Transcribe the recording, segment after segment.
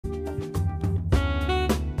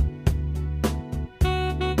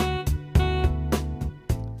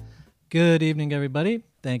Good evening, everybody.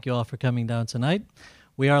 Thank you all for coming down tonight.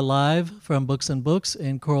 We are live from Books and Books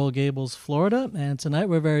in Coral Gables, Florida, and tonight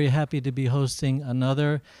we're very happy to be hosting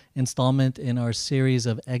another installment in our series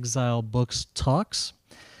of Exile Books Talks.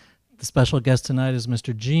 The special guest tonight is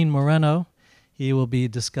Mr. Gean Moreno. He will be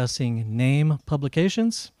discussing name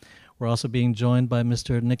publications. We're also being joined by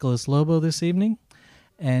Mr. Nicholas Lobo this evening.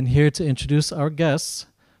 And here to introduce our guests,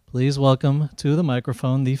 please welcome to the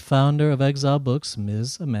microphone the founder of Exile Books,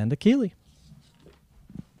 Ms. Amanda Keeley.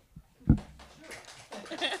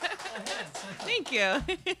 Thank you.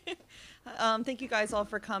 Thank you guys all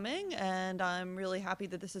for coming, and I'm really happy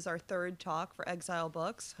that this is our third talk for Exile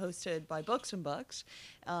Books, hosted by Books and Books.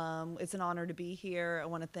 It's an honor to be here. I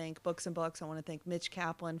want to thank Books and Books. I want to thank Mitch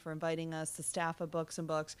Kaplan for inviting us, the staff of Books and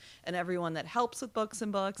Books, and everyone that helps with Books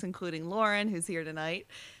and Books, including Lauren, who's here tonight.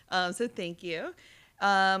 So thank you.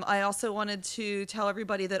 I also wanted to tell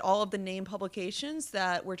everybody that all of the name publications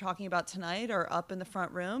that we're talking about tonight are up in the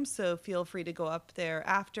front room, so feel free to go up there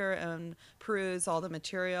after and peruse all the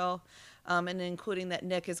material, and including that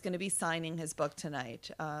Nick is going to be signing his book tonight,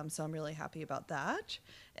 so I'm really happy about that.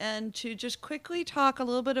 And to just quickly talk a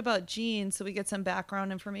little bit about Gean so we get some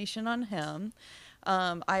background information on him.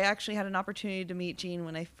 I actually had an opportunity to meet Gean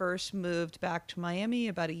when I first moved back to Miami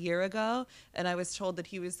about a year ago, and I was told that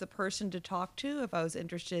he was the person to talk to if I was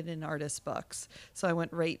interested in artist books. So I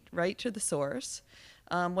went right to the source.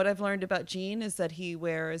 What I've learned about Gean is that he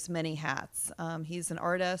wears many hats. He's an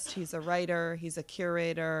artist, he's a writer, he's a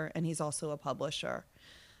curator, and he's also a publisher.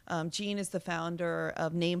 Gean is the founder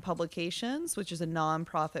of Name Publications, which is a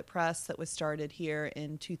nonprofit press that was started here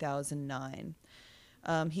in 2009.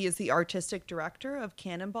 He is the artistic director of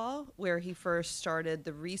Cannonball, where he first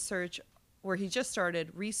started Research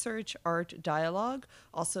Art Dialogue,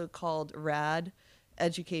 also called RAD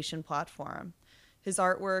Education Platform. His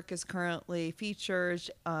artwork is currently featured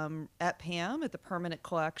at PAM at the Permanent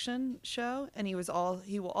Collection Show, and he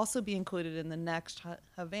will also be included in the next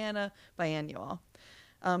Havana Biennial.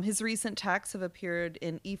 His recent texts have appeared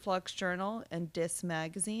in eFlux Journal and Dis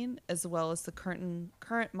Magazine, as well as the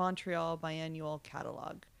current Montreal Biennial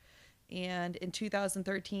catalog. And in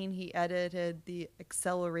 2013, he edited the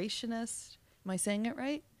Accelerationist, am I saying it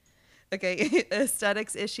right? Okay,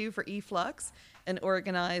 aesthetics issue for eFlux, and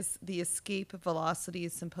organized the Escape Velocity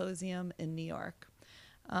Symposium in New York.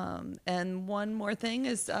 And one more thing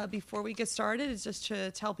is before we get started is just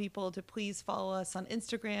to tell people to please follow us on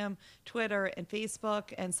Instagram, Twitter, and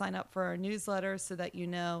Facebook, and sign up for our newsletter so that you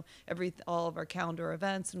know all of our calendar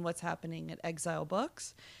events and what's happening at Exile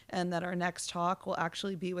Books, and that our next talk will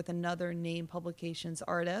actually be with another Name Publications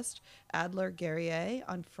artist, Adler Guerrier,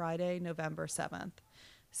 on Friday, November 7th.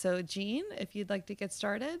 So Gean, if you'd like to get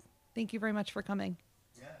started, thank you very much for coming.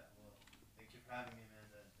 Yeah, well, thank you for having me,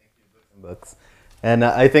 Amanda. Thank you, Books and Books. And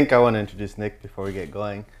I think I want to introduce Nick before we get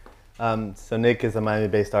going. So Nick is a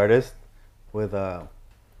Miami-based artist with, I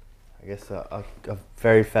guess, a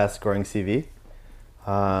very fast-growing CV.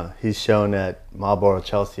 He's shown at Marlboro,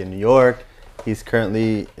 Chelsea, and New York. He's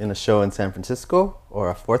currently in a show in San Francisco,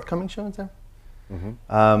 or a forthcoming show in San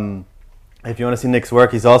Francisco. If you want to see Nick's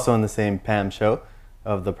work, he's also in the same PAM show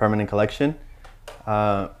of the Permanent Collection.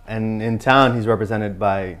 And in town, he's represented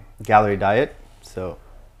by Gallery Diet, so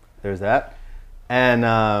there's that. And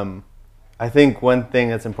I think one thing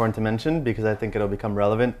that's important to mention, because I think it'll become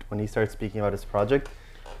relevant when he starts speaking about his project,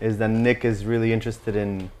 is that Nick is really interested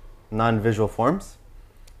in non-visual forms.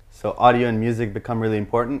 So audio and music become really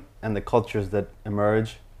important, and the cultures that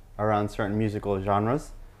emerge around certain musical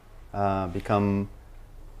genres become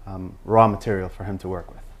raw material for him to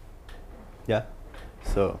work with. Yeah?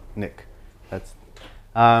 So, Nick, that's...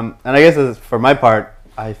 and I guess for my part,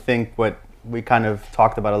 I think what we kind of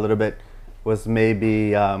talked about a little bit was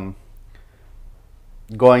maybe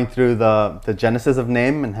going through the genesis of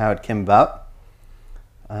name and how it came about.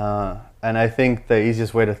 And I think the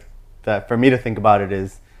easiest way for me to think about it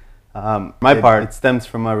is, it stems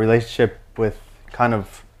from a relationship with kind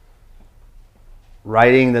of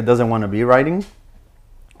writing that doesn't want to be writing,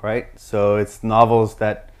 right? So it's novels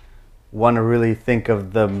that want to really think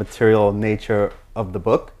of the material nature of the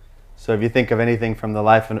book. So if you think of anything from the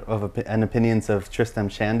life and opinions of Tristram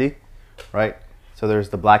Shandy, right? So there's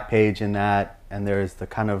the black page in that, and there's the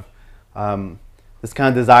kind of this kind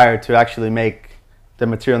of desire to actually make the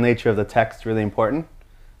material nature of the text really important.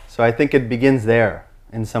 So I think it begins there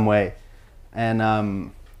in some way,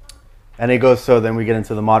 and it goes. So then we get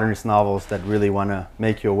into the modernist novels that really want to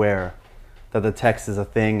make you aware that the text is a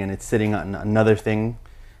thing and it's sitting on another thing,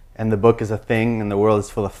 and the book is a thing and the world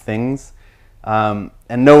is full of things. And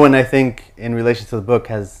no one, I think, in relation to the book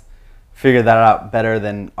has figured that out better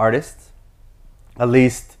than artists. At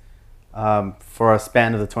least For a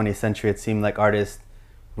span of the 20th century, it seemed like artists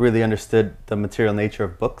really understood the material nature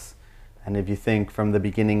of books. And if you think from the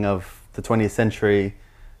beginning of the 20th century,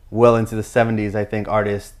 well into the 70s, I think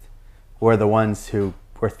artists were the ones who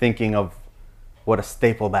were thinking of what a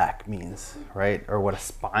staple back means, right? Or what a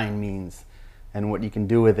spine means, and what you can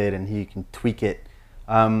do with it, and you can tweak it.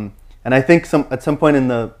 And I think at some point in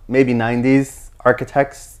the maybe 90s,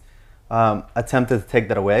 architects attempted to take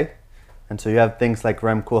that away. And so you have things like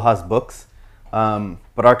Rem Koolhaas books,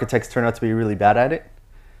 but architects turn out to be really bad at it.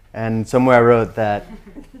 And somewhere I wrote that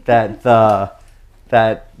the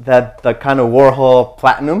kind of Warhol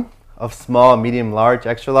platinum of small, medium, large,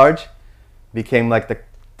 extra large became like the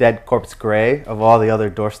dead corpse gray of all the other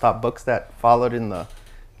doorstop books that followed in the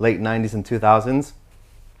late 90s and 2000s.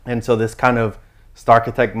 And so this kind of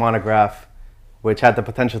Starchitect monograph, which had the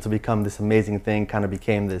potential to become this amazing thing, kind of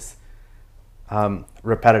became this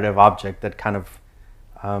repetitive object that kind of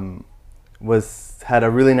had a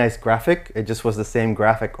really nice graphic. It just was the same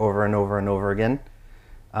graphic over and over and over again.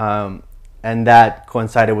 And that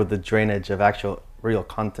coincided with the drainage of actual real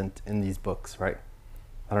content in these books, right?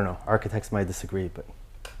 I don't know, architects might disagree, but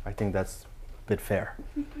I think that's a bit fair.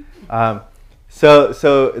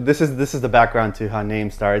 So this is the background to how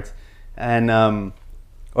name starts, and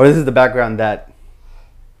or this is the background that,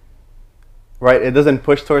 right, it doesn't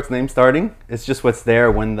push towards name starting. It's just what's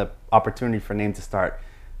there when the opportunity for name to start.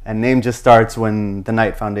 And name just starts when the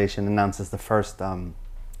Knight Foundation announces the first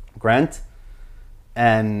grant.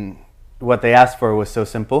 And what they asked for was so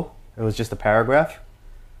simple. It was just a paragraph.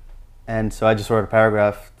 And so I just wrote a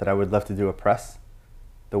paragraph that I would love to do a press,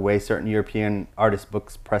 the way certain European artist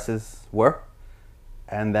books presses were.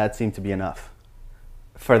 And that seemed to be enough,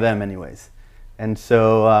 for them anyways. And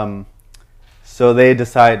so so they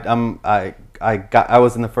decide, I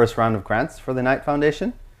was in the first round of grants for the Knight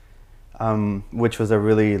Foundation, which was a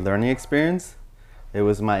really learning experience. It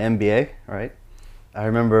was my MBA, right? I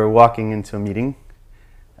remember walking into a meeting,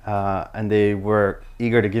 and they were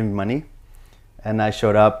eager to give me money. And I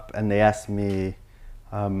showed up, and they asked me,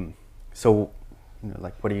 so,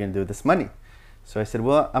 like, what are you going to do with this money? So I said,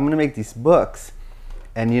 well, I'm going to make these books.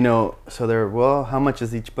 And, so they're, well, how much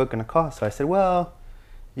is each book going to cost? So I said, well,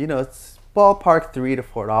 it's ballpark $3 to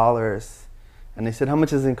 $4. And they said, how much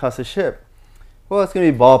does it cost to ship? Well, it's going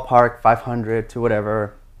to be ballpark $500 to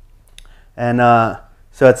whatever. And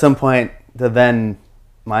so at some point, the then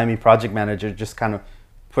Miami project manager just kind of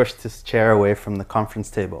pushed his chair away from the conference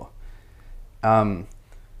table in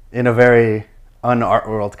a very un-art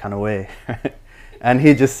world kind of way. And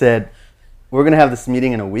he just said, we're going to have this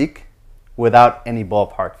meeting in a week without any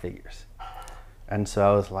ballpark figures. And so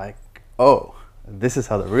I was like, oh, this is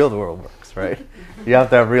how the real world works, right? You have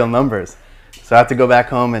to have real numbers. So I have to go back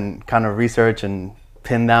home and kind of research and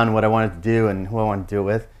pin down what I wanted to do and who I wanted to do it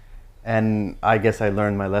with. And I guess I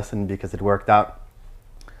learned my lesson because it worked out.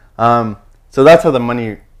 So that's how the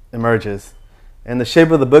money emerges. And the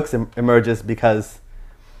shape of the books emerges because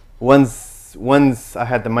once I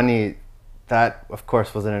had the money, that of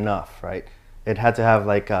course wasn't enough, right? It had to have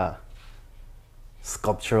like a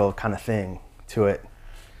sculptural kind of thing to it.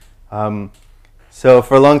 So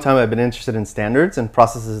for a long time, I've been interested in standards and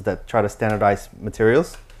processes that try to standardize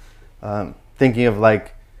materials. Thinking of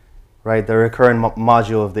like, right, the recurrent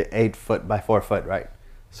module of the 8 foot by 4 foot, right?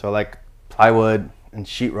 So like plywood and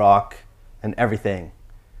sheetrock and everything.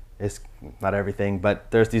 It's not everything,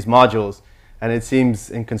 but there's these modules. And it seems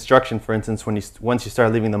in construction, for instance, once you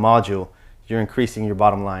start leaving the module, you're increasing your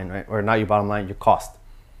bottom line, right? Or not your bottom line, your cost,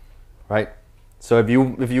 right? So if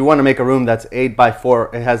you want to make a room that's 8 by 4,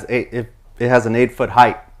 if it has an 8 foot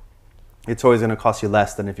height, it's always going to cost you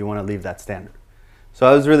less than if you want to leave that standard. So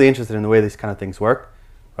I was really interested in the way these kind of things work,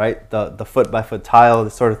 right? The foot by foot tile,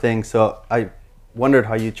 this sort of thing. So I wondered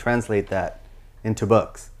how you translate that into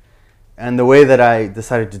books. And the way that I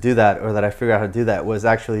decided to do that, or that I figured out how to do that, was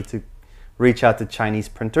actually to reach out to Chinese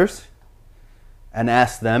printers and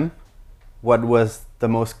ask them what was the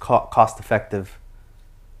most cost-effective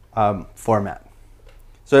format.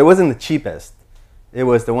 So it wasn't the cheapest. It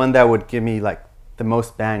was the one that would give me like the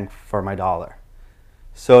most bang for my dollar.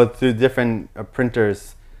 So through different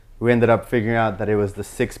printers, we ended up figuring out that it was the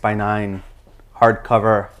 6x9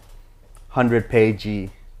 hardcover 100-page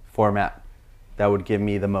format that would give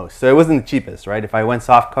me the most. So it wasn't the cheapest, right? If I went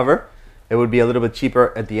soft cover, it would be a little bit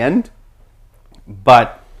cheaper at the end,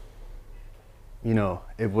 but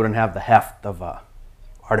it wouldn't have the heft of a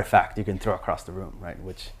artifact you can throw across the room, right?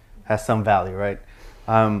 Which has some value, right?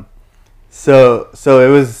 So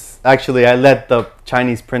it was actually, I let the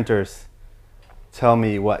Chinese printers tell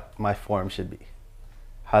me what my form should be,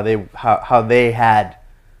 how they had,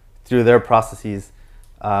 through their processes,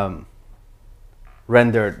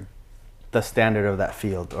 rendered the standard of that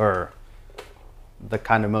field, or the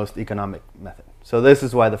kind of most economic method. So this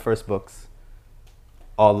is why the first books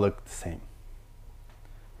all look the same,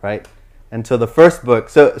 right? And so the first book,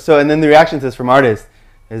 and then the reaction to this from artists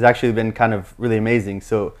has actually been kind of really amazing.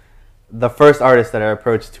 So the first artist that I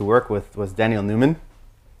approached to work with was Daniel Newman.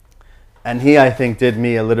 And he, I think, did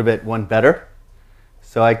me a little bit one better.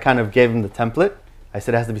 So I kind of gave him the template. I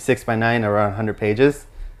said it has to be 6x9, around 100 pages.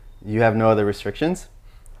 You have no other restrictions.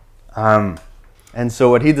 And so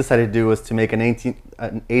what he decided to do was to make an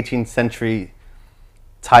 18th century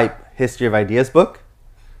type history of ideas book.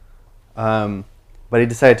 But he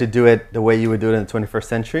decided to do it the way you would do it in the 21st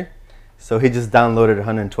century. So he just downloaded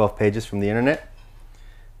 112 pages from the internet.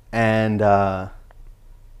 And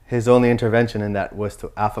his only intervention in that was to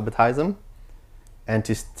alphabetize them and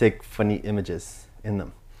to stick funny images in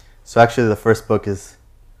them. So actually the first book is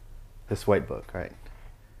this white book, right?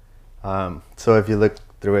 So if you look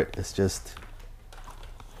through it, it's just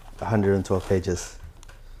 112 pages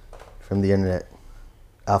from the internet,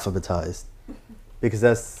 alphabetized.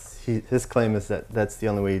 Because his claim is that that's the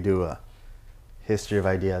only way you do a history of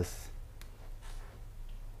ideas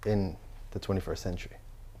in the 21st century,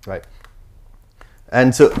 right?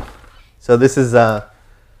 And so this is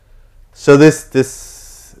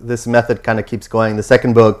this method kind of keeps going. The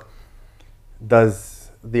second book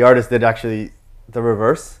the artist did actually the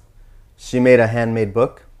reverse. She made a handmade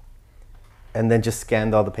book and then just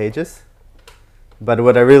scanned all the pages. But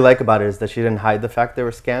what I really like about it is that she didn't hide the fact they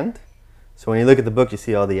were scanned. So when you look at the book, you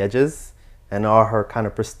see all the edges and all her kind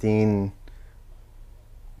of pristine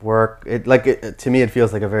work. To me, it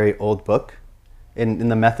feels like a very old book in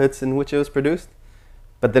the methods in which it was produced.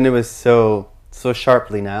 But then it was so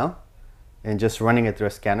sharply now, and just running it through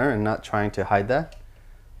a scanner and not trying to hide that.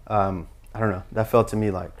 I don't know. That felt to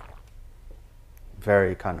me like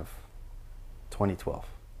very kind of 2012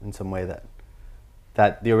 in some way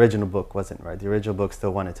that the original book wasn't, right? The original book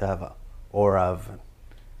still wanted to have a aura of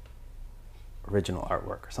original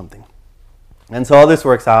artwork or something. And so all this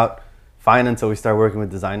works out fine until we start working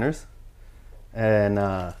with designers. And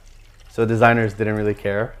so designers didn't really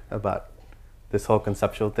care about this whole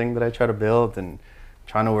conceptual thing that I try to build, and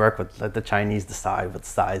trying to work with, let the Chinese decide what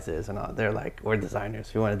size is and all. They're like, we're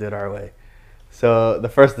designers, we want to do it our way. So the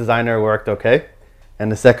first designer worked okay. And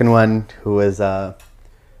the second one, who was Martí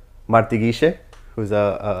Guiche, who's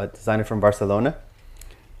a designer from Barcelona,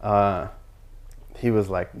 he was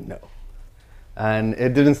like, no. And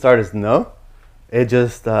it didn't start as no. It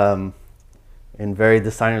just, in very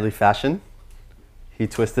designerly fashion, he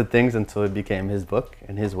twisted things until it became his book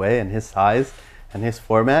and his way and his size and his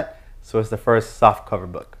format. So it's the first soft cover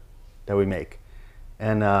book that we make.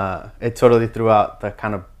 And it totally threw out the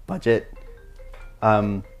kind of budget.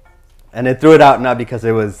 And it threw it out not because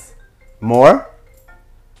it was more,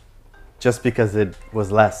 just because it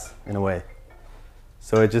was less in a way.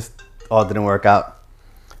 So it just all didn't work out.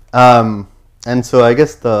 And so I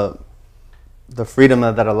guess the freedom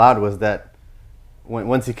that allowed was that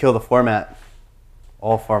once you kill the format,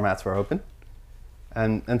 all formats were open.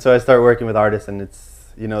 And so I started working with artists, and it's,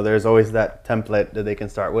 there's always that template that they can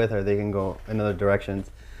start with, or they can go in other directions.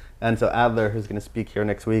 And so Adler, who's going to speak here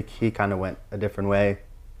next week, he kind of went a different way.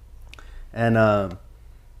 And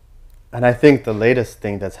I think the latest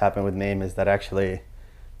thing that's happened with Name is that actually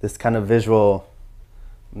this kind of visual,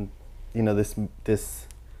 this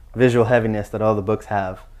visual heaviness that all the books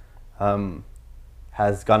have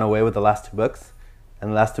has gone away with the last two books. And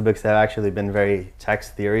the last two books have actually been very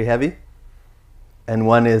text theory heavy. And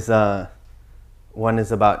one is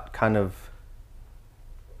about kind of,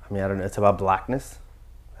 I don't know, it's about blackness.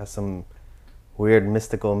 It has some weird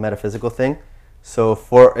mystical metaphysical thing. So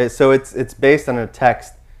it's based on a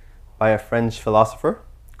text by a French philosopher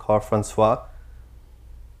called François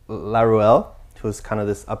Laruelle, who's kind of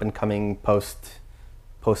this up and coming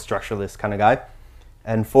post-structuralist kind of guy.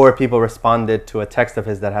 And 4 people responded to a text of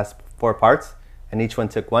his that has 4 parts, and each one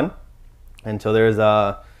took one. And so there's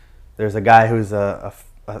a guy who's a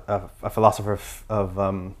philosopher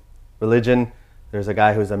of religion. There's a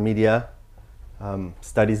guy who's a media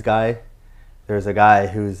studies guy. There's a guy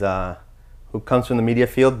who comes from the media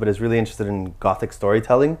field but is really interested in Gothic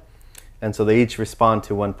storytelling. And so they each respond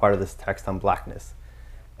to one part of this text on blackness.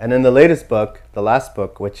 And in the latest book, the last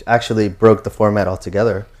book, which actually broke the format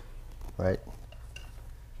altogether, right?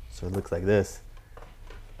 So it looks like this.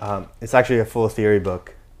 It's actually a full theory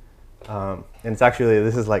book. And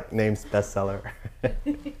this is like Name's bestseller.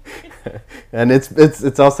 And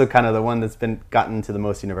it's also kind of the one that's been gotten to the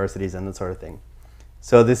most universities and that sort of thing.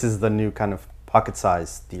 So this is the new kind of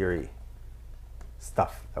pocket-sized theory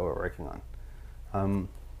stuff that we're working on.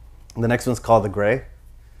 The next one's called The Gray,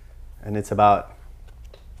 and it's about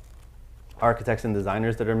architects and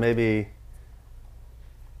designers that are maybe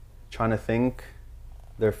trying to think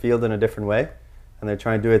their field in a different way, and they're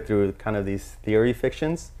trying to do it through kind of these theory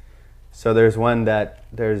fictions. So there's one that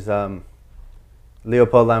there's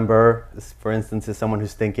Leopold Lambert, for instance, is someone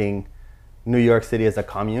who's thinking New York City as a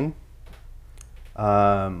commune.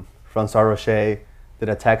 Francois Rocher did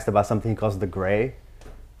a text about something he calls the gray,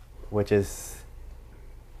 which is,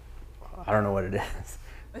 I don't know what it is,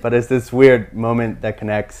 but it's this weird moment that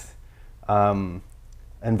connects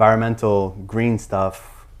environmental green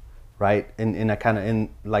stuff, right, in a kind of, in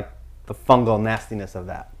like the fungal nastiness of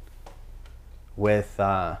that with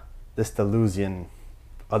this Deleuzian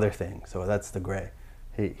other thing. So that's the gray.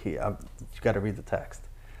 You got to read the text.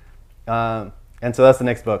 And so that's the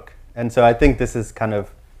next book. And so I think this is kind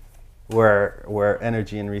of where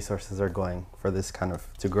energy and resources are going for this kind of,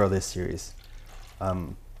 to grow this series.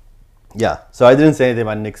 Yeah, so I didn't say anything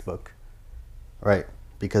about Nick's book, right?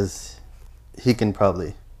 Because he can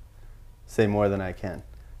probably say more than I can.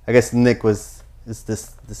 I guess Nick is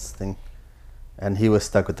this thing, and he was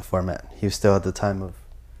stuck with the format. He was still at the time of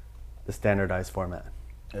the standardized format.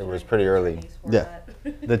 It was pretty early. Yeah,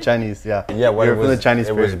 the Chinese, yeah. Yeah, what You're it from was, the Chinese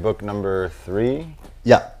it was period. book number 3?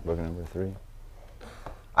 Yeah. Book number 3.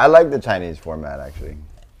 I like the Chinese format, actually.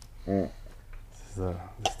 It's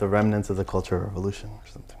the remnants of the Cultural Revolution or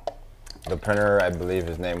something. The printer, I believe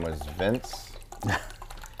his name was Vince.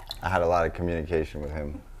 I had a lot of communication with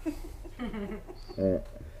him.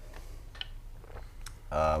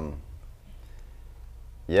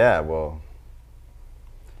 Yeah, well,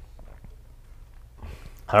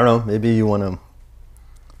 I don't know, maybe you want to...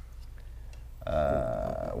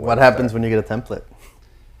 what happens when you get a template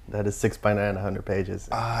that is 6 by 9, 100 pages?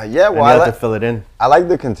 yeah, And well, you have to fill it in. I like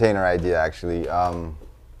the container idea, actually.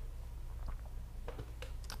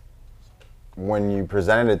 When you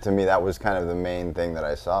presented it to me, that was kind of the main thing that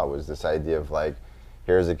I saw, was this idea of like,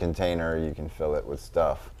 here's a container, you can fill it with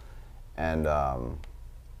stuff. And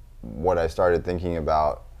what I started thinking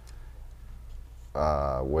about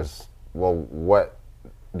was, well, what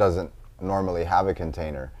doesn't normally have a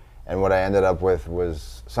container? And what I ended up with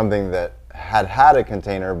was something that had a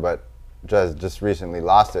container, but just recently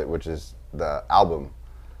lost it, which is the album,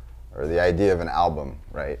 or the idea of an album,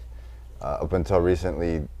 right? Up until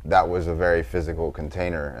recently, that was a very physical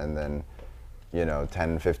container, and then,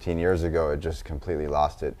 10, 15 years ago, it just completely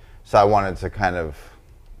lost it. So I wanted to kind of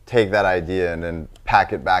take that idea and then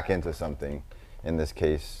pack it back into something, in this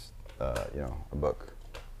case, a book.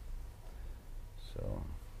 So.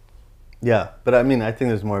 Yeah, but I mean, I think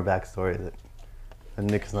there's more backstory that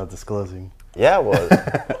Nick's not disclosing. Yeah, well,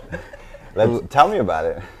 tell me about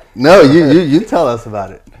it. No, you tell us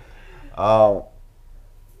about it.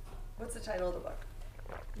 What's the title of the book?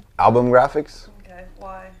 Album graphics. Okay,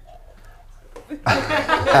 why?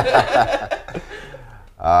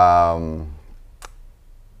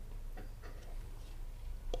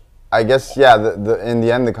 I guess, yeah, in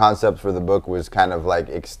the end, the concept for the book was kind of like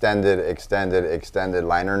extended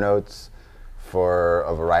liner notes for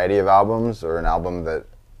a variety of albums, or an album that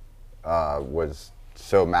was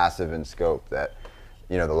so massive in scope that,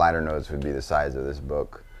 the liner notes would be the size of this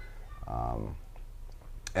book.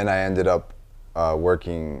 And I ended up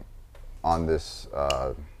working on this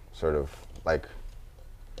sort of like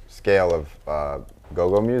scale of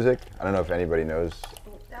go-go music. I don't know if anybody knows.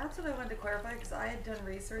 That's what I wanted to clarify, because I had done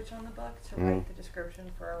research on the book to write the description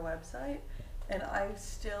for our website, and I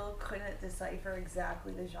still couldn't decipher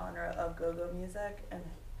exactly the genre of go-go music. And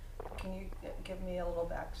can you give me a little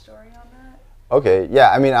backstory on that? Okay,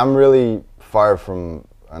 yeah, I mean, I'm really far from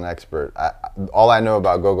an expert. All I know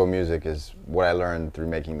about go-go music is what I learned through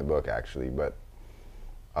making the book, actually. But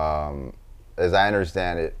as I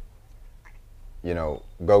understand it,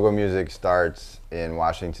 go-go music starts in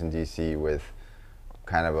Washington, D.C. with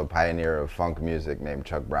kind of a pioneer of funk music named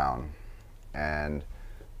Chuck Brown. And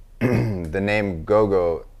the name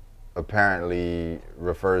go-go apparently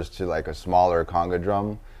refers to like a smaller conga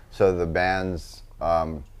drum. So the bands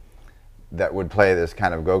that would play this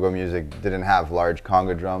kind of go-go music didn't have large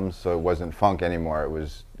conga drums, so it wasn't funk anymore, it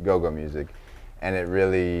was go-go music. And it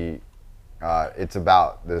really, it's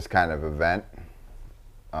about this kind of event.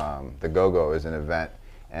 The go-go is an event,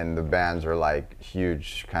 and the bands are like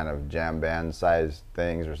huge kind of jam band sized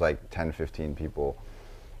things. There's like 10, 15 people.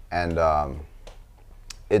 And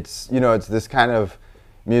it's, it's this kind of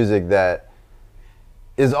music that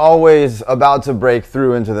is always about to break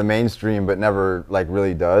through into the mainstream, but never like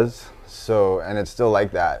really does. So, and it's still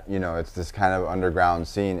like that, it's this kind of underground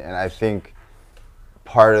scene. And I think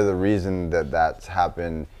part of the reason that that's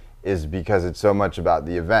happened is because it's so much about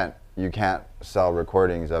the event. you can't sell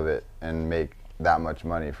recordings of it and make that much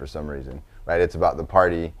money for some reason, right? It's about the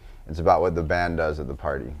party. It's about what the band does at the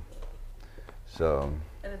party. So.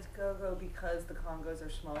 And it's go-go because the congos are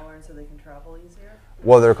smaller and so they can travel easier?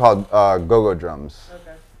 Well, they're called go-go drums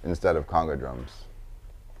instead of conga drums.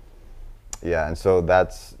 Yeah, and so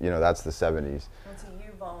that's, you know, that's the 70s. And so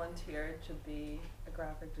you volunteered to be a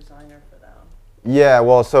graphic designer for them. Yeah,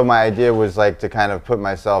 well, so my idea was like to kind of put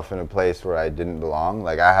myself in a place where I didn't belong.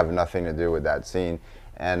 Like I have nothing to do with that scene,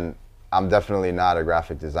 and I'm definitely not a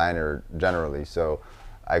graphic designer generally, so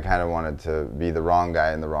I kind of wanted to be the wrong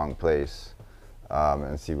guy in the wrong place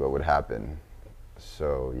and see what would happen.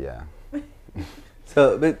 So, yeah.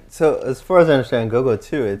 So as far as I understand go-go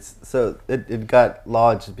too, it got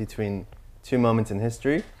lodged between two moments in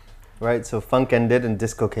history, right? So funk ended and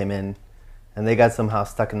disco came in, and they got somehow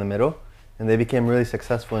stuck in the middle, and they became really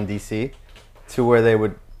successful in DC to where they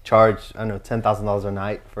would charge, I don't know, $10,000 a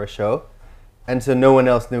night for a show, and so no one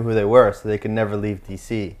else knew who they were, so they could never leave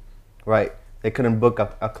DC, right? They couldn't book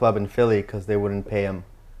a club in Philly because they wouldn't pay them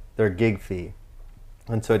their gig fee,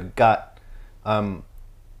 and so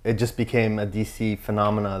it just became a DC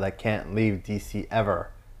phenomena that can't leave DC ever,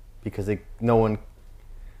 because no one,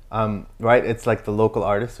 right? It's like the local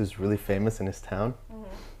artist who's really famous in his town,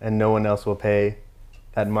 and no one else will pay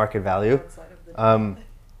that market value. I mean,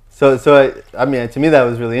 to me that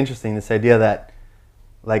was really interesting, this idea that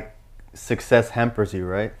like success hampers you,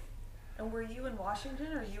 right? And were you in Washington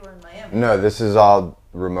or you were in Miami? No, this is all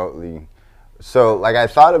remotely. So like I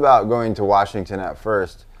thought about going to Washington at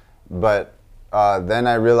first, but then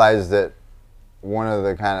I realized that one of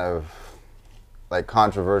the kind of like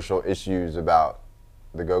controversial issues about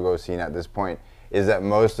the go-go scene at this point is that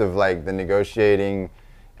most of like the negotiating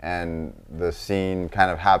and the scene kind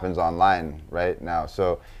of happens online right now.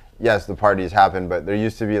 So yes, the parties happen, but there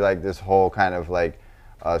used to be like this whole kind of like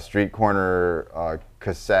street corner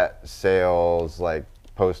cassette sales, like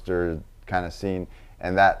poster kind of scene,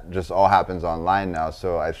 and that just all happens online now.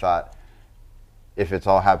 So I thought, if it's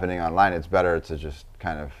all happening online, it's better to just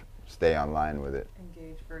kind of stay online with it.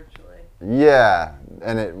 Engage virtually. Yeah,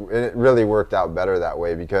 and it really worked out better that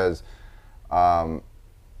way because,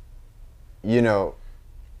 you know,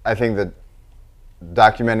 I think that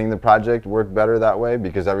documenting the project worked better that way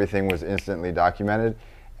because everything was instantly documented,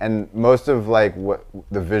 and most of like what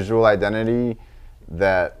the visual identity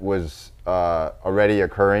that was already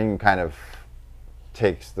occurring kind of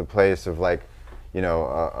takes the place of like, you know,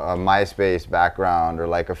 a MySpace background or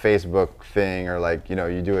like a Facebook thing, or like, you know,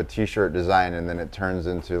 you do a t-shirt design and then it turns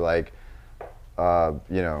into like,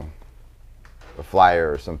 you know, a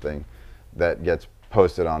flyer or something that gets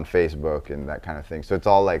posted on Facebook and that kind of thing. So it's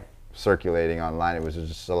all like circulating online. It was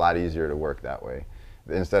just a lot easier to work that way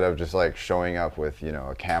instead of just like showing up with, you know,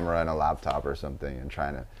 a camera and a laptop or something and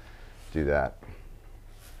trying to do that.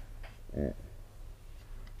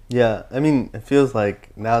 Yeah, I mean, it feels like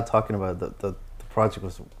now talking about the project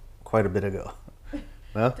was quite a bit ago.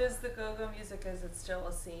 No? Does the go-go music, is it still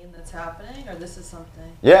a scene that's happening, or this is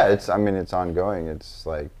something? Yeah, I mean, it's ongoing. It's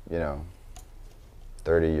like, you know,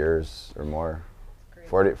 30 years or more.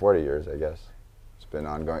 Great. 40 years, I guess. It's been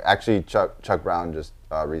ongoing. Actually, Chuck Brown just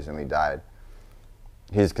recently died.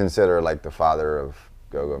 He's considered like the father of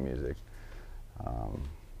go-go music.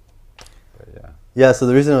 But yeah. Yeah, so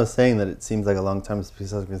the reason I was saying that it seems like a long time is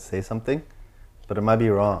because I was going to say something, but it might be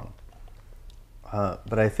wrong.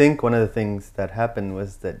 But I think one of the things that happened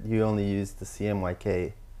was that you only used the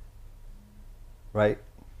CMYK, right?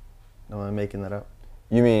 Am I making that up?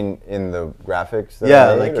 You mean in the graphics that yeah,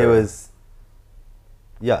 I made, like it was,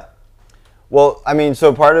 yeah. Well, I mean,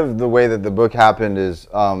 so part of the way that the book happened is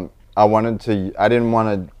I didn't want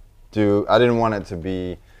it to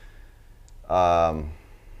be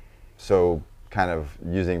so kind of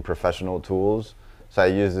using professional tools. So I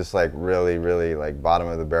used this like really, really like bottom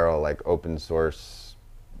of the barrel, like open source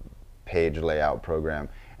page layout program.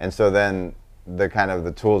 And so then the kind of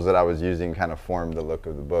the tools that I was using kind of formed the look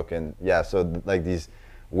of the book. And yeah, so like these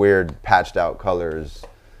weird patched out colors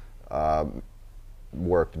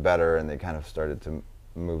worked better, and they kind of started to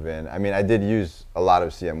move in. I mean, I did use a lot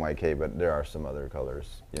of CMYK, but there are some other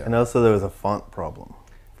colors. You know. And also there was a font problem,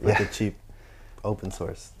 like the cheap open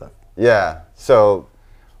source stuff. Yeah, so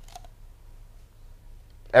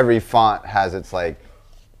every font has its like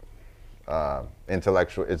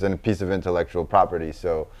intellectual, it's a piece of intellectual property.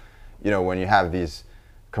 So, you know, when you have these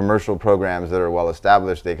commercial programs that are well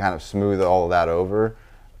established, they kind of smooth all that over.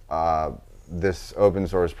 This open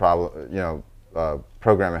source program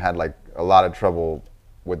had like a lot of trouble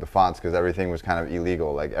with the fonts because everything was kind of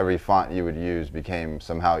illegal. Like every font you would use became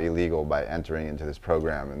somehow illegal by entering into this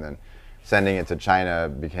program, and then sending it to China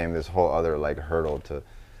became this whole other like hurdle to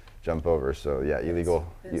jump over. So yeah, illegal.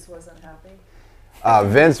 Vince wasn't happy.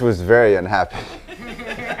 Vince was very unhappy.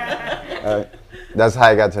 That's how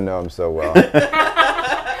I got to know him so well.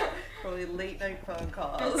 Probably late night phone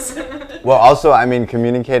calls. Well, also, I mean,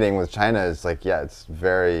 communicating with China is like, yeah, it's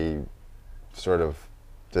very sort of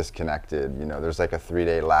disconnected. You know, there's like a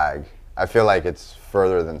 3-day lag. I feel like it's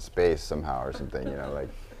further than space somehow or something, you know, like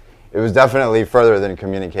it was definitely further than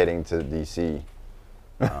communicating to DC,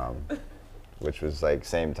 which was like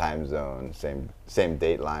same time zone, same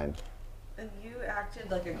date line. And you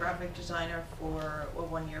acted like a graphic designer for a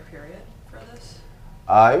 1-year period for this?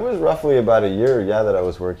 It was roughly about a year, yeah, that I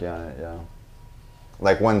was working on it, yeah.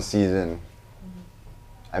 Like one season.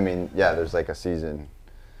 I mean, yeah, there's like a season,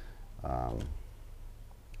 a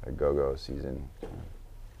go-go season.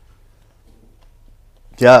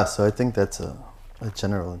 Yeah, so I think that's a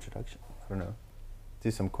general introduction. I don't know.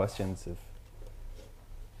 Do some questions if...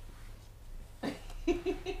 We're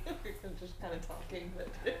just kind of talking, but...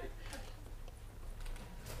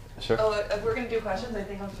 Sure. Oh, if we're going to do questions, I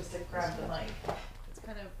think I'll just grab the mic. It's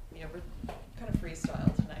kind of, you know, we're kind of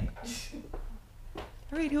freestyle tonight.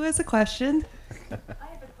 All right, who has a question? I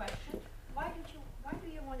have a question. Why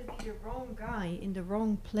do you want to be the wrong guy in the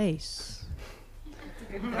wrong place?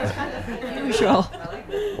 That's kind of unusual.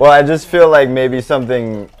 Well, I just feel like maybe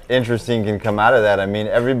something interesting can come out of that. I mean,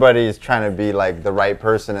 everybody's trying to be like the right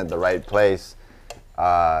person at the right place,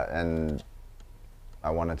 and I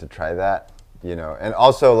wanted to try that, you know. And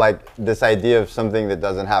also like this idea of something that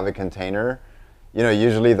doesn't have a container. You know,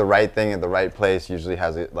 usually the right thing at the right place usually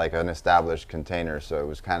has like an established container. So it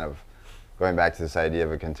was kind of going back to this idea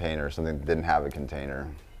of a container, something that didn't have a container.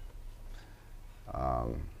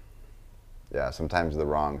 Yeah, sometimes the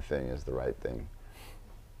wrong thing is the right thing.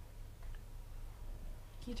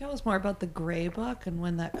 Can you tell us more about the Gray Book and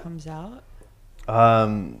when that comes out?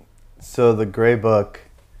 So the Gray Book,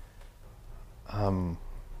 is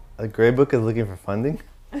looking for funding.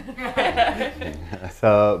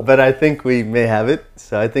 So, but I think we may have it.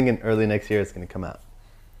 So I think in early next year it's going to come out.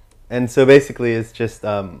 And so basically it's just,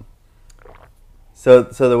 so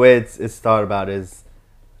the way it's thought about is,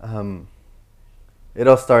 it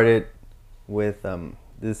all started with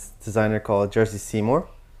this designer called Jersey Seymour,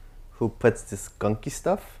 who puts this gunky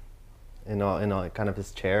stuff in all kind of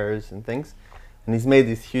his chairs and things. And he's made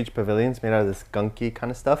these huge pavilions made out of this gunky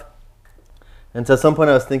kind of stuff. And so at some point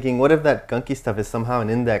I was thinking, what if that gunky stuff is somehow an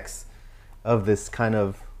index of this kind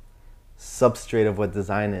of substrate of what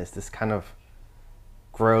design is, this kind of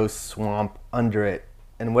gross swamp under it.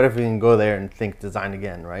 And what if we can go there and think design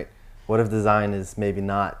again, right? What if design is maybe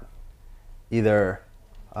not either...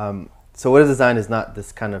 so what if design is not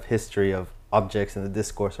this kind of history of objects and the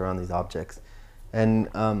discourse around these objects? And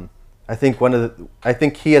I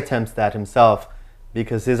think he attempts that himself,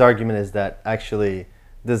 because his argument is that actually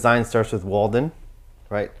design starts with Walden,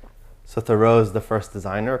 right? So Thoreau's the first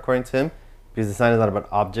designer, according to him, because design is not about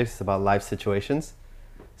objects, it's about life situations.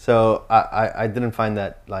 So I didn't find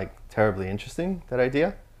that like terribly interesting, that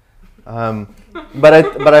idea. But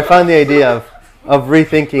I found the idea of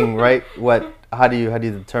rethinking, right? How do you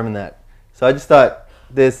determine that? So I just thought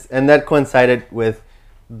this, and that coincided with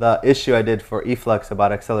the issue I did for Efflux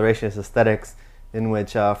about accelerationist aesthetics, in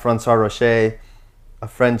which Francois Rocher, a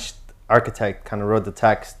French architect, kind of wrote the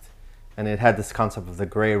text, and it had this concept of the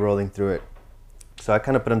gray rolling through it. So I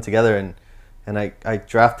kind of put them together, and I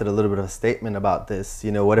drafted a little bit of a statement about this.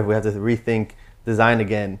 You know, what if we have to rethink design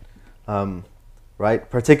again, right?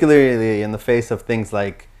 Particularly in the face of things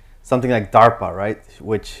like something like DARPA, right?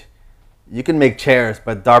 Which you can make chairs,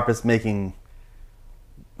 but DARPA's making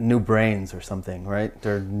new brains or something, right?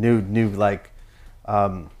 They're new like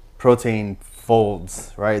protein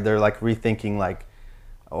folds, right? They're like rethinking like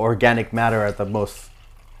organic matter at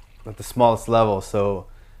the smallest level. So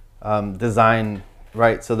design,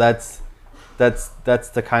 right? So that's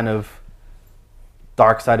the kind of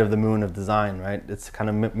dark side of the moon of design, right? It's kind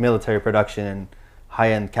of military production and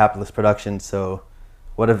high-end capitalist production. So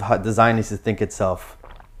what if design needs to think itself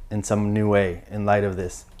in some new way in light of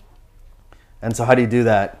this? And so how do you do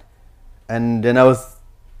that? And then I was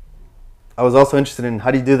also interested in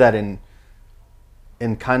how do you do that in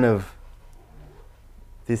kind of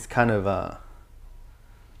these kind of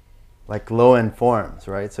like low-end forms,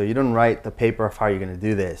 right? So you don't write the paper of how you're going to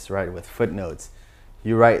do this, right, with footnotes.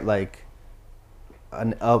 You write like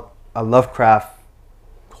a Lovecraft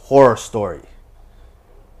horror story,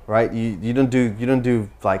 right? You don't do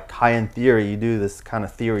like high-end theory. You do this kind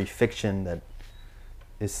of theory fiction that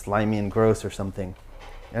is slimy and gross or something.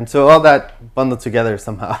 And so all that bundled together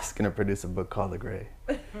somehow is going to produce a book called The Gray,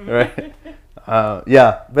 right?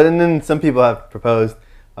 Yeah, but and then some people have proposed,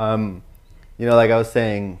 like I was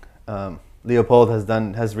saying, Leopold has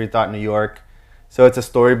rethought New York, so it's a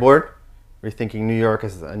storyboard, rethinking New York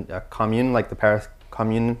as a commune, like the Paris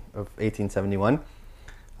Commune of 1871.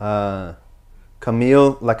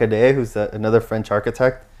 Camille Lacadet, who's another French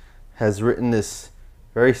architect, has written this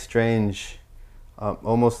very strange,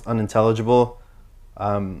 almost unintelligible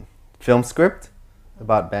film script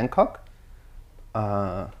about Bangkok.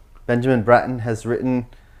 Benjamin Bratton has written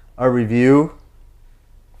a review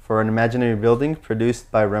for an imaginary building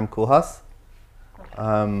produced by Rem Koolhaas.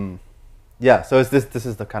 So this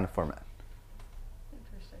is the kind of format.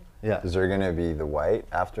 Interesting. Yeah. Is there going to be the white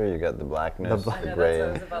after? You got the blackness, The I know, gray.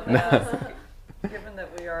 that's what I was about to ask. Given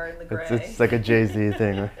that we are in the gray. It's like a Jay-Z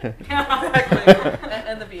thing. Right? Exactly.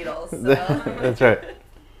 And the Beatles. So. That's right.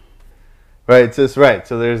 Right. So it's right.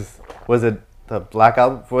 So there's the Black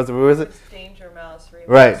Album? What was it? Danger Mouse remix.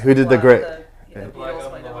 Right. Who did the great? The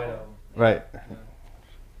Beatles might know. Right.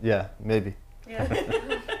 Yeah. Maybe. Yeah.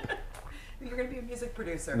 You're gonna be a music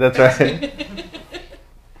producer. That's right.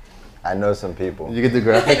 I know some people. You get the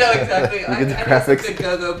graphics. I know exactly. You I get the know graphics. some good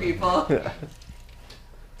go-go people. Yeah.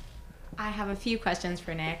 I have a few questions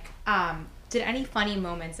for Nick. Did any funny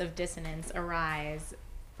moments of dissonance arise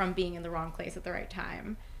from being in the wrong place at the right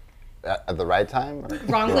time? At the right time? Or?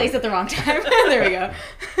 Wrong place at the wrong time. There we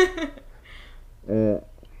go.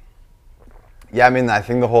 Yeah, I mean, I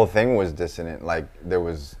think the whole thing was dissonant. Like, there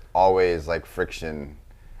was always, like, friction.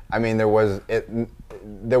 I mean, there was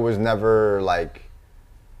never, like,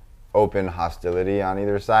 open hostility on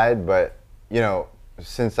either side. But,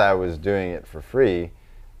 since I was doing it for free,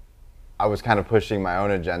 I was kind of pushing my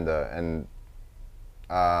own agenda. And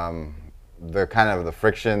the kind of the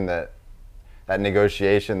friction, that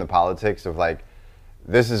negotiation, the politics of, like,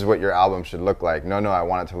 this is what your album should look like. No, I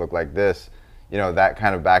want it to look like this. That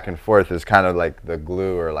kind of back and forth is kind of like the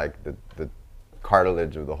glue or like the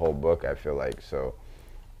cartilage of the whole book, I feel like. So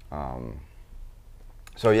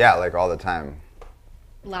yeah, like all the time.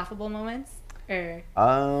 Laughable moments? Or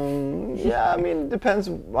Yeah, I mean, depends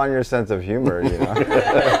on your sense of humor,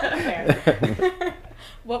 Fair.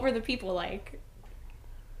 What were the people like?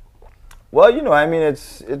 Well, I mean,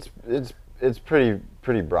 it's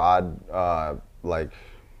pretty broad, like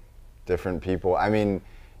different people. I mean,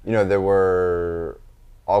 there were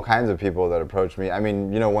all kinds of people that approached me. I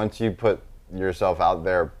mean, once you put yourself out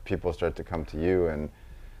there, people start to come to you, and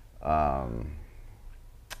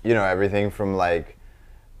everything from like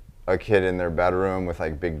a kid in their bedroom with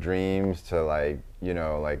like big dreams to like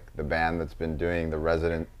like the band that's been doing the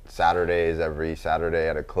resident Saturdays every Saturday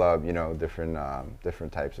at a club. Different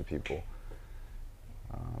types of people.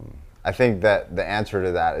 I think that the answer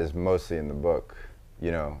to that is mostly in the book.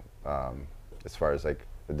 As far as like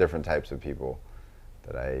the different types of people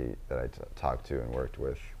that I talked to and worked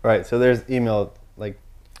with. Right. So there's email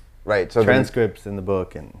right. So transcripts in the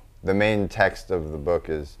book, and the main text of the book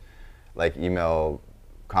is like email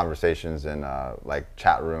conversations and like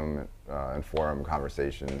chat room and forum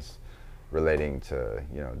conversations relating to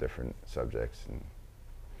different subjects. And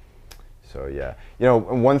so yeah,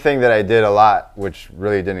 one thing that I did a lot, which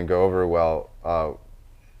really didn't go over well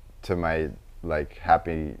to my like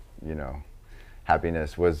happiness,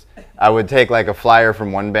 was I would take like a flyer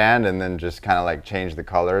from one band and then just kind of like change the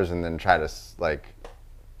colors and then try to like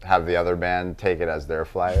have the other band take it as their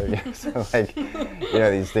flyer. So like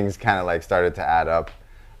these things kind of like started to add up,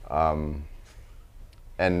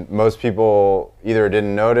 and most people either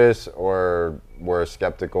didn't notice or were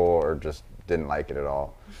skeptical or just didn't like it at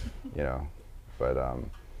all. But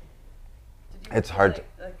it's hard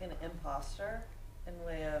like an imposter in a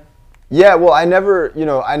way of. Yeah, well, I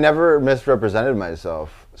never misrepresented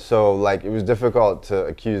myself. So like it was difficult to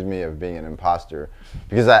accuse me of being an imposter,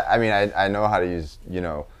 because I know how to use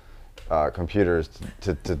computers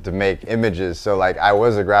to make images. So like I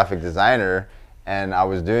was a graphic designer and I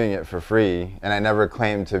was doing it for free, and I never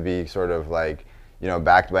claimed to be sort of like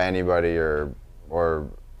backed by anybody or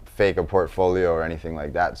fake a portfolio or anything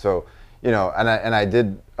like that. So and I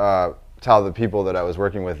did tell the people that I was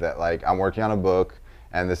working with that like I'm working on a book.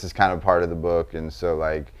 And this is kind of part of the book, and so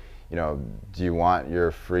like, do you want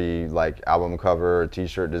your free like album cover or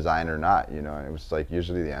T-shirt design or not? And it was like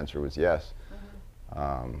usually the answer was yes.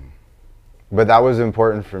 Mm-hmm. But that was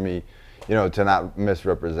important for me, to not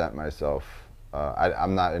misrepresent myself.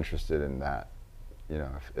 I'm not interested in that,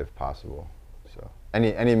 if possible. So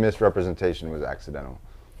any misrepresentation was accidental.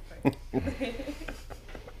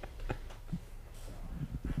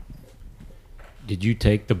 Did you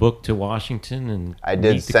take the book to Washington and I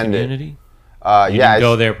did meet the send community? It. You Yeah, didn't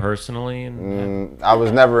go there personally, and I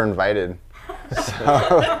was never invited.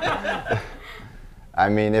 So I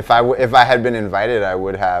mean, if I had been invited, I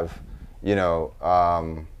would have, you know,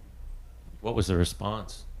 What was the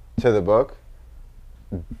response? to the book.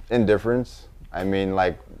 Indifference. I mean,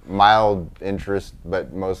 like mild interest,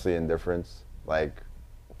 but mostly indifference. Like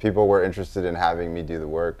people were interested in having me do the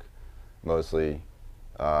work, mostly,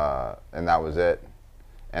 and that was it.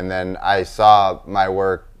 And then I saw my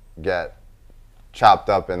work get chopped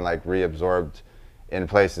up and like reabsorbed in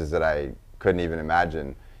places that I couldn't even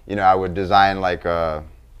imagine. You know, I would design like a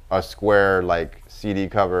square like CD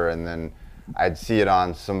cover, and then I'd see it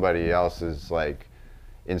on somebody else's like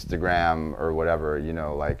Instagram or whatever, you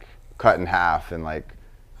know, like cut in half, and like,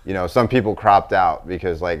 you know, some people cropped out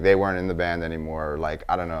because like they weren't in the band anymore. Or, like,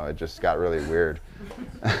 I don't know, it just got really weird.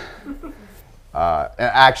 And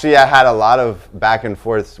actually, I had a lot of back and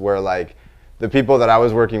forths where like the people that I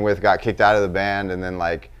was working with got kicked out of the band, and then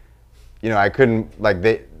like, you know, I couldn't like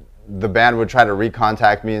the band would try to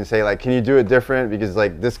recontact me and say like, can you do it different because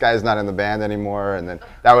like this guy's not in the band anymore, and then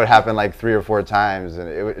that would happen like 3 or 4 times, and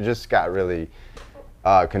it just got really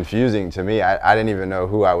confusing to me. I didn't even know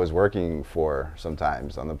who I was working for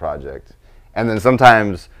sometimes on the project, and then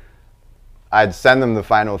sometimes I'd send them the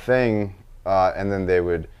final thing, and then they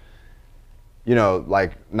would, you know,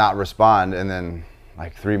 like not respond, and then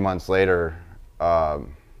like 3 months later,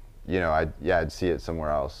 you know, I'd see it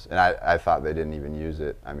somewhere else, and I thought they didn't even use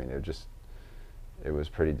it. I mean, it was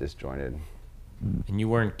pretty disjointed. And you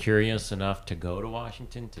weren't curious enough to go to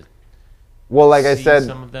Washington to Well, like I see said,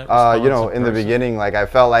 some of that you know, response in in the person? beginning, like I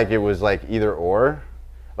felt like it was like either or.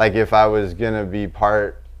 Like if I was gonna be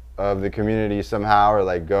part of the community somehow, or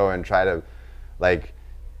like go and try to like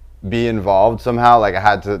be involved somehow, like I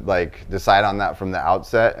had to like decide on that from the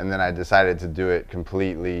outset, and then I decided to do it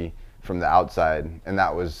completely from the outside, and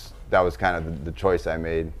that was kind of the choice I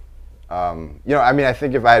made. You know, I mean, I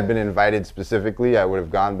think if I had been invited specifically, I would have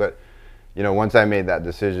gone, but you know, once I made that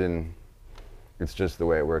decision, it's just the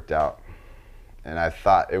way it worked out. And I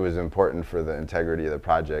thought it was important for the integrity of the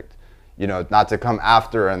project, you know, not to come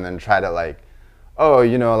after and then try to like, oh,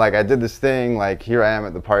 you know, like I did this thing, like here I am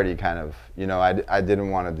at the party kind of, you know, I didn't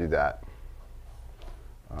want to do that.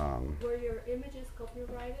 Were your images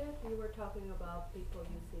copyrighted? You were talking about people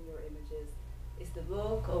using your images. Is the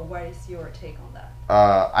book, or what is your take on that?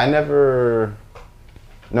 I never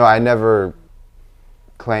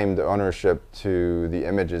claimed ownership to the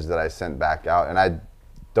images that I sent back out, and I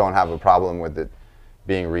don't have a problem with it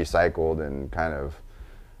being recycled and kind of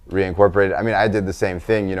reincorporated. I mean, I did the same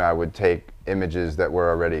thing, you know, I would take images that were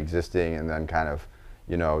already existing and then kind of,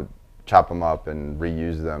 you know, chop them up and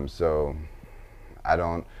reuse them. So I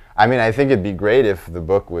mean, I think it'd be great if the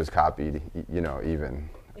book was copied, you know, even.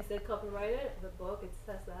 Is it copyrighted? The book, it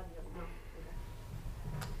says that? No.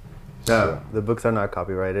 Okay. No, the books are not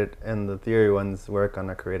copyrighted, and the theory ones work on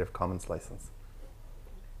a Creative Commons license.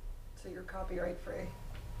 So you're copyright free.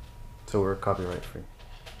 So we're copyright free.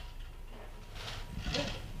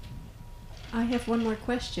 I have one more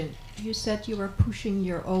question. You said you were pushing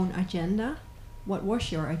your own agenda. What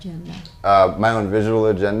was your agenda? My own visual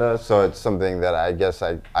agenda, so it's something that I guess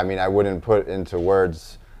I mean, I wouldn't put into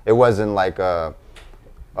words. It wasn't like a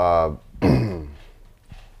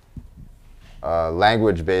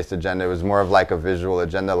language-based agenda. It was more of like a visual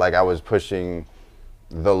agenda. Like I was pushing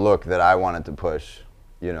the look that I wanted to push,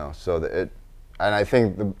 you know. So that and I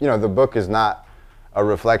think the book is not a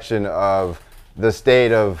reflection of the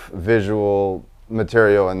state of visual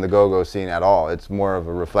material in the go-go scene at all. It's more of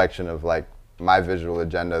a reflection of like my visual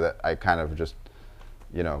agenda that I kind of just,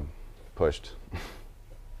 you know, pushed.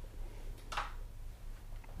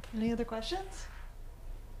 Any other questions?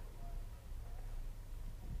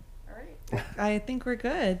 All right. I think we're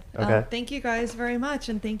good. Okay. Thank you guys very much,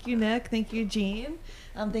 and thank you, Nick. Thank you, Gean.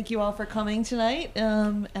 Thank you all for coming tonight,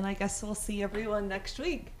 and I guess we'll see everyone next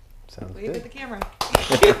week. Sounds Wave good. at the camera.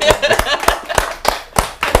 That's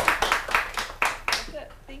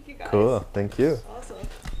it. Thank you guys. Cool. Thank you. Awesome.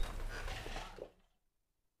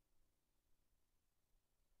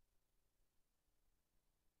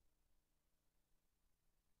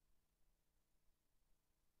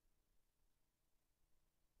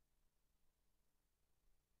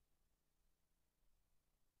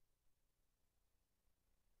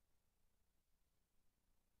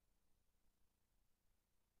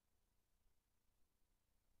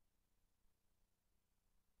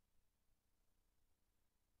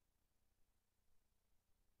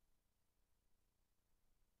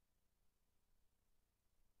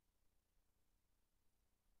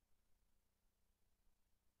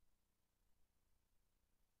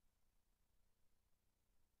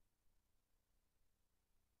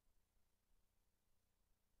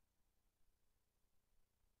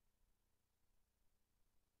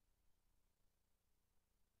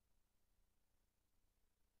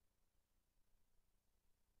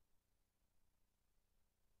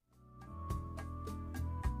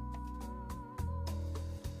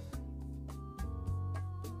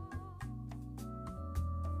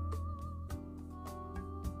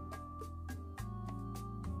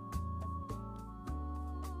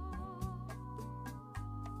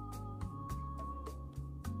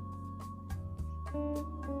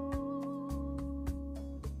 you.